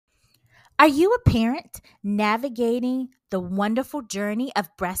Are you a parent navigating the wonderful journey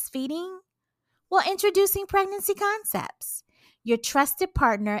of breastfeeding? Well, introducing Pregnancy Concepts, your trusted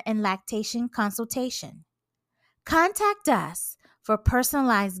partner in lactation consultation. Contact us for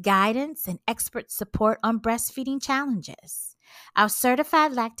personalized guidance and expert support on breastfeeding challenges. Our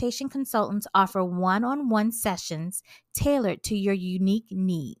certified lactation consultants offer one-on-one sessions tailored to your unique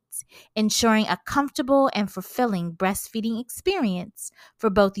needs, ensuring a comfortable and fulfilling breastfeeding experience for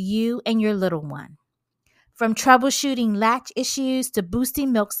both you and your little one. From troubleshooting latch issues to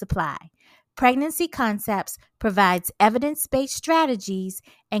boosting milk supply, Pregnancy Concepts provides evidence-based strategies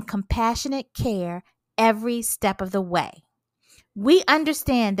and compassionate care every step of the way. We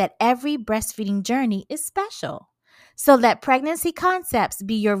understand that every breastfeeding journey is special. So let Pregnancy Concepts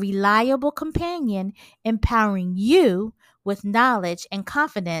be your reliable companion, empowering you with knowledge and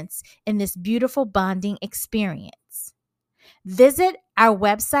confidence in this beautiful bonding experience. Visit our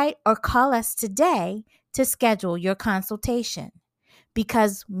website or call us today to schedule your consultation.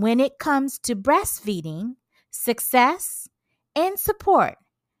 Because when it comes to breastfeeding, success and support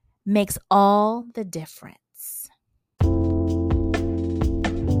makes all the difference.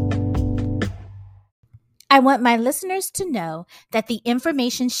 I want my listeners to know that the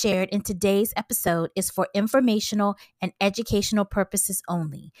information shared in today's episode is for informational and educational purposes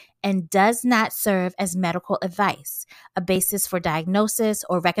only and does not serve as medical advice, a basis for diagnosis,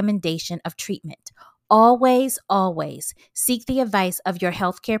 or recommendation of treatment. Always, always seek the advice of your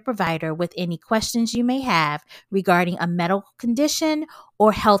healthcare provider with any questions you may have regarding a medical condition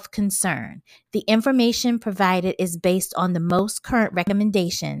or health concern. The information provided is based on the most current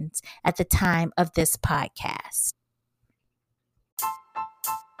recommendations at the time of this podcast.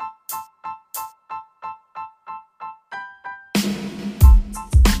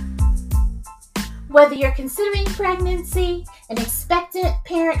 Whether you're considering pregnancy, an expectant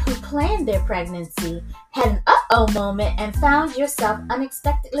parent who planned their pregnancy, had an uh-oh moment and found yourself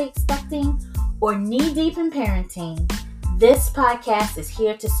unexpectedly expecting, or knee-deep in parenting, this podcast is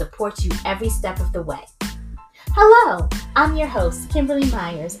here to support you every step of the way. Hello, I'm your host, Kimberly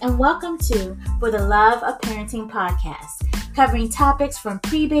Myers, and welcome to For the Love of Parenting podcast, covering topics from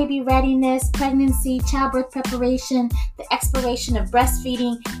pre-baby readiness, pregnancy, childbirth preparation, the exploration of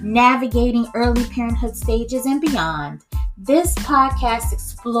breastfeeding, navigating early parenthood stages, and beyond. This podcast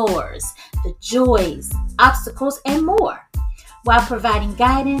explores the joys, obstacles, and more, while providing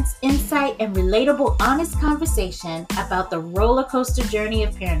guidance, insight, and relatable, honest conversation about the roller coaster journey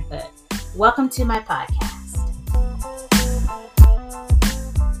of parenthood. Welcome to my podcast.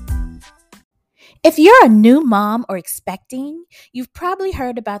 If you're a new mom or expecting, you've probably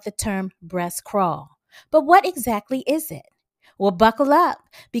heard about the term breast crawl. But what exactly is it? Well, buckle up,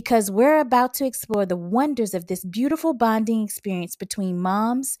 because we're about to explore the wonders of this beautiful bonding experience between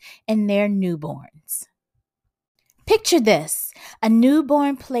moms and their newborns. Picture this: a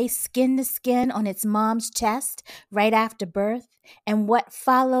newborn placed skin to skin on its mom's chest right after birth, and what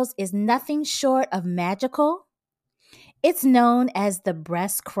follows is nothing short of magical. It's known as the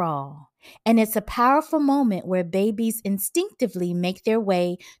breast crawl, and it's a powerful moment where babies instinctively make their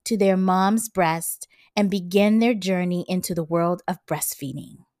way to their mom's breast and begin their journey into the world of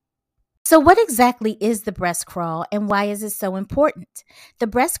breastfeeding. So what exactly is the breast crawl, and why is it so important? The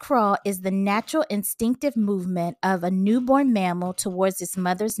breast crawl is the natural instinctive movement of a newborn mammal towards its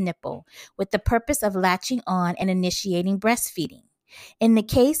mother's nipple with the purpose of latching on and initiating breastfeeding. In the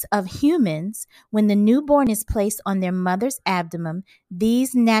case of humans, when the newborn is placed on their mother's abdomen,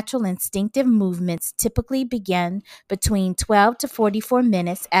 these natural instinctive movements typically begin between 12 to 44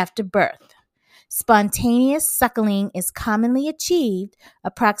 minutes after birth. Spontaneous suckling is commonly achieved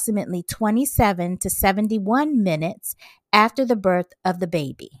approximately 27 to 71 minutes after the birth of the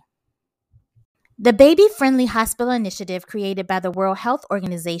baby. The Baby-Friendly Hospital Initiative, created by the World Health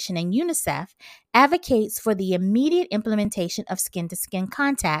Organization and UNICEF, advocates for the immediate implementation of skin-to-skin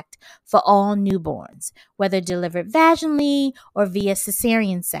contact for all newborns, whether delivered vaginally or via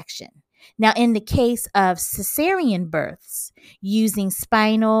cesarean section. Now, in the case of cesarean births, using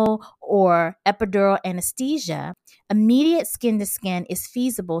spinal or epidural anesthesia, immediate skin-to-skin is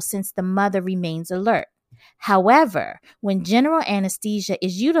feasible since the mother remains alert. However, when general anesthesia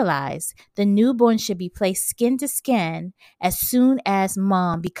is utilized, the newborn should be placed skin to skin as soon as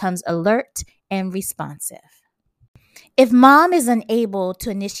mom becomes alert and responsive. If mom is unable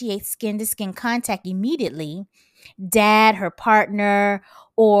to initiate skin to skin contact immediately, dad, her partner,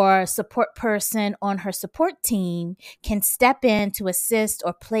 or support person on her support team can step in to assist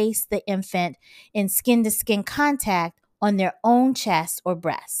or place the infant in skin to skin contact on their own chest or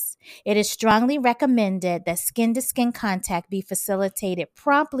breasts. It is strongly recommended that skin-to-skin contact be facilitated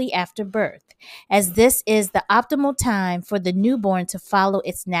promptly after birth, as this is the optimal time for the newborn to follow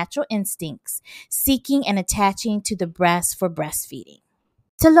its natural instincts, seeking and attaching to the breast for breastfeeding.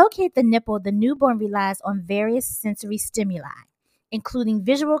 To locate the nipple, the newborn relies on various sensory stimuli, including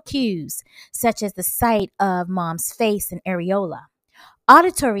visual cues such as the sight of mom's face and areola,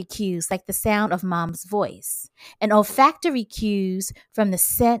 auditory cues like the sound of mom's voice, and olfactory cues from the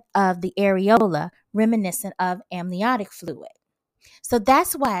scent of the areola reminiscent of amniotic fluid. So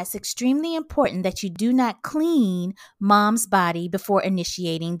that's why it's extremely important that you do not clean mom's body before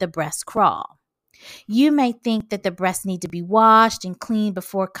initiating the breast crawl. You may think that the breasts need to be washed and cleaned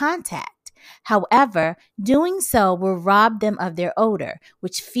before contact. However, doing so will rob them of their odor,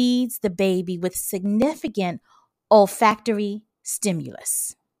 which feeds the baby with significant olfactory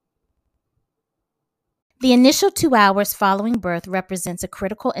stimulus. The initial 2 hours following birth represents a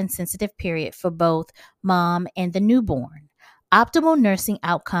critical and sensitive period for both mom and the newborn. Optimal nursing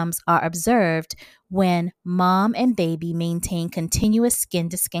outcomes are observed when mom and baby maintain continuous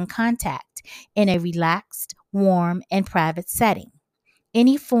skin-to-skin contact in a relaxed, warm, and private setting.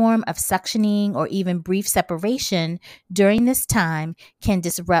 Any form of suctioning or even brief separation during this time can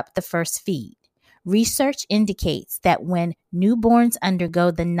disrupt the first feed. Research indicates that when newborns undergo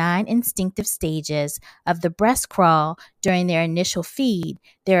the 9 instinctive stages of the breast crawl during their initial feed,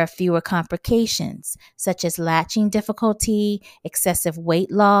 there are fewer complications, such as latching difficulty, excessive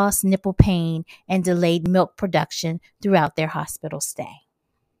weight loss, nipple pain, and delayed milk production throughout their hospital stay.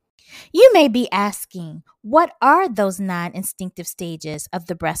 You may be asking, what are those 9 instinctive stages of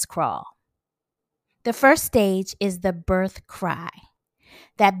the breast crawl? The first stage is the birth cry.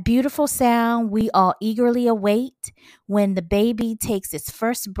 That beautiful sound we all eagerly await when the baby takes its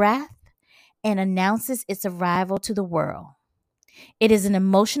first breath and announces its arrival to the world. It is an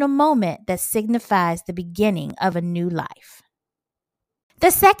emotional moment that signifies the beginning of a new life.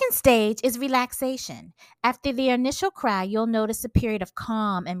 The second stage is relaxation. After the initial cry, you'll notice a period of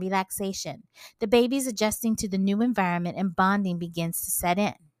calm and relaxation. The baby's adjusting to the new environment and bonding begins to set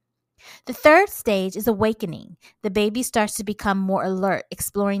in. The third stage is awakening. The baby starts to become more alert,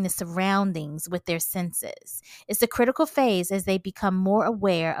 exploring the surroundings with their senses. It's a critical phase as they become more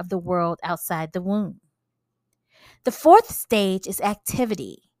aware of the world outside the womb. The fourth stage is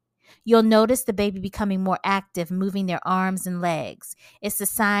activity. You'll notice the baby becoming more active, moving their arms and legs. It's a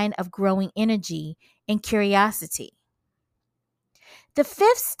sign of growing energy and curiosity. The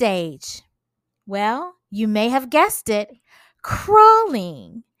fifth stage, well, you may have guessed it,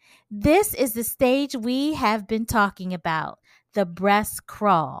 crawling. This is the stage we have been talking about, the breast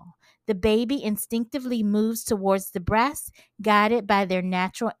crawl. The baby instinctively moves towards the breast, guided by their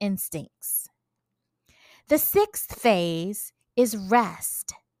natural instincts. The sixth phase is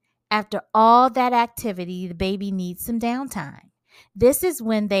rest. After all that activity, the baby needs some downtime. This is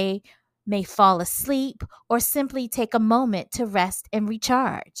when they may fall asleep or simply take a moment to rest and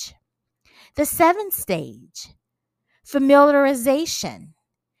recharge. The seventh stage, familiarization.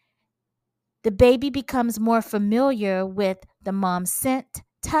 The baby becomes more familiar with the mom's scent,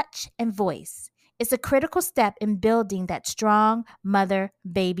 touch, and voice. It's a critical step in building that strong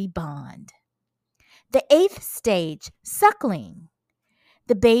mother-baby bond. The eighth stage, suckling.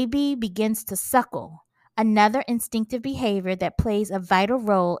 The baby begins to suckle, another instinctive behavior that plays a vital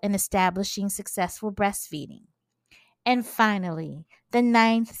role in establishing successful breastfeeding. And finally, the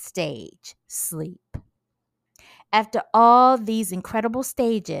ninth stage, sleep. After all these incredible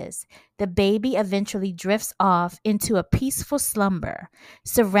stages, the baby eventually drifts off into a peaceful slumber,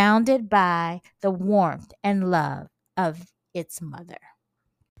 surrounded by the warmth and love of its mother.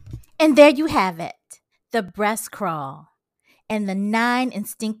 And there you have it, the breast crawl and the 9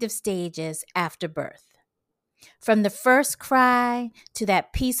 instinctive stages after birth. From the first cry to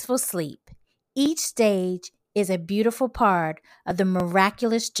that peaceful sleep, each stage is a beautiful part of the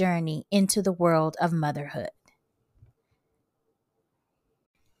miraculous journey into the world of motherhood.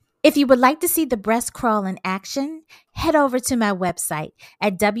 If you would like to see the breast crawl in action, head over to my website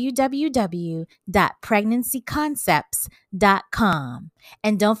at www.pregnancyconcepts.com.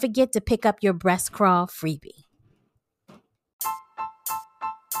 And don't forget to pick up your breast crawl freebie.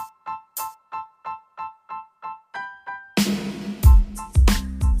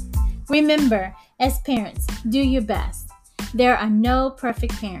 Remember, as parents, do your best. There are no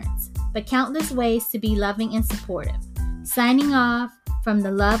perfect parents, but countless ways to be loving and supportive. Signing off from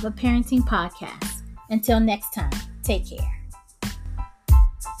the Love of Parenting podcast. Until next time, take care.